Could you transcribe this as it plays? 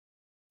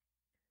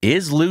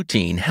Is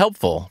lutein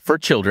helpful for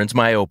children's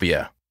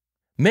myopia?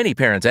 Many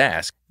parents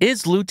ask,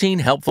 is lutein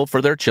helpful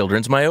for their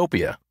children's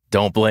myopia?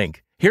 Don't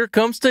blink. Here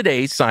comes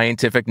today's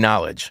scientific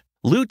knowledge.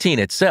 Lutein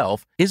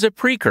itself is a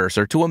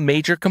precursor to a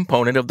major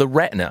component of the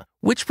retina,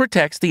 which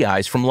protects the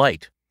eyes from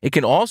light. It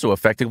can also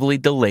effectively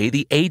delay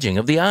the aging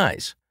of the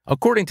eyes.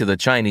 According to the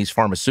Chinese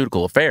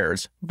Pharmaceutical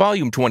Affairs,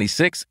 Volume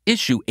 26,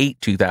 Issue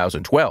 8,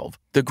 2012,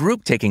 the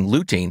group taking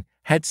lutein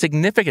had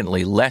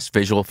significantly less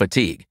visual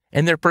fatigue,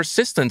 and their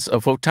persistence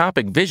of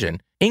photopic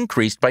vision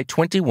increased by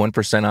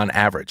 21% on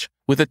average,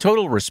 with a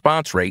total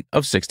response rate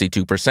of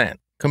 62%.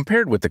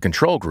 Compared with the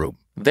control group,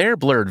 their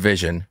blurred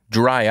vision,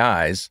 dry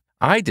eyes,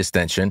 eye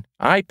distension,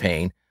 eye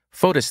pain,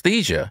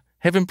 photosthesia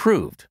have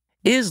improved.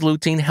 Is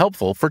lutein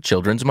helpful for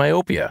children's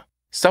myopia?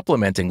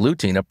 Supplementing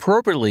lutein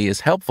appropriately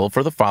is helpful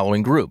for the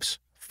following groups.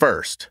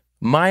 First,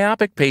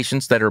 myopic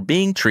patients that are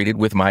being treated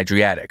with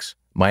mydriatics.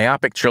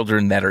 Myopic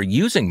children that are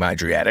using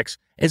mydriatics,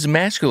 as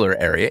macular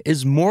area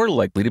is more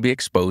likely to be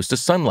exposed to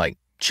sunlight.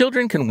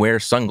 Children can wear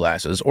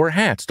sunglasses or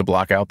hats to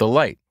block out the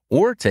light,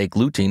 or take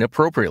lutein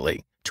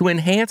appropriately to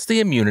enhance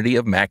the immunity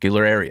of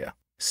macular area.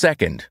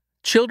 Second,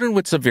 children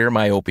with severe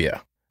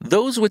myopia.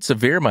 Those with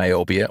severe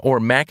myopia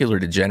or macular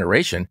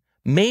degeneration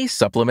may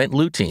supplement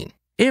lutein.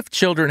 If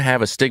children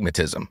have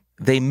astigmatism,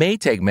 they may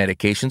take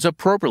medications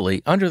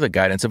appropriately under the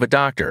guidance of a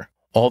doctor.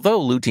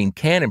 Although lutein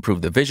can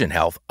improve the vision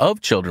health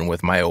of children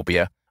with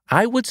myopia,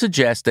 I would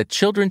suggest that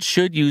children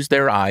should use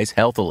their eyes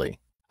healthily.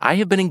 I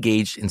have been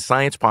engaged in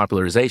science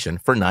popularization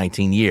for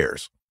 19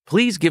 years.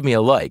 Please give me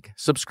a like,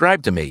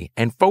 subscribe to me,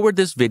 and forward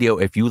this video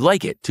if you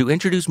like it to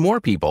introduce more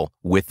people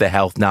with the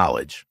health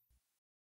knowledge.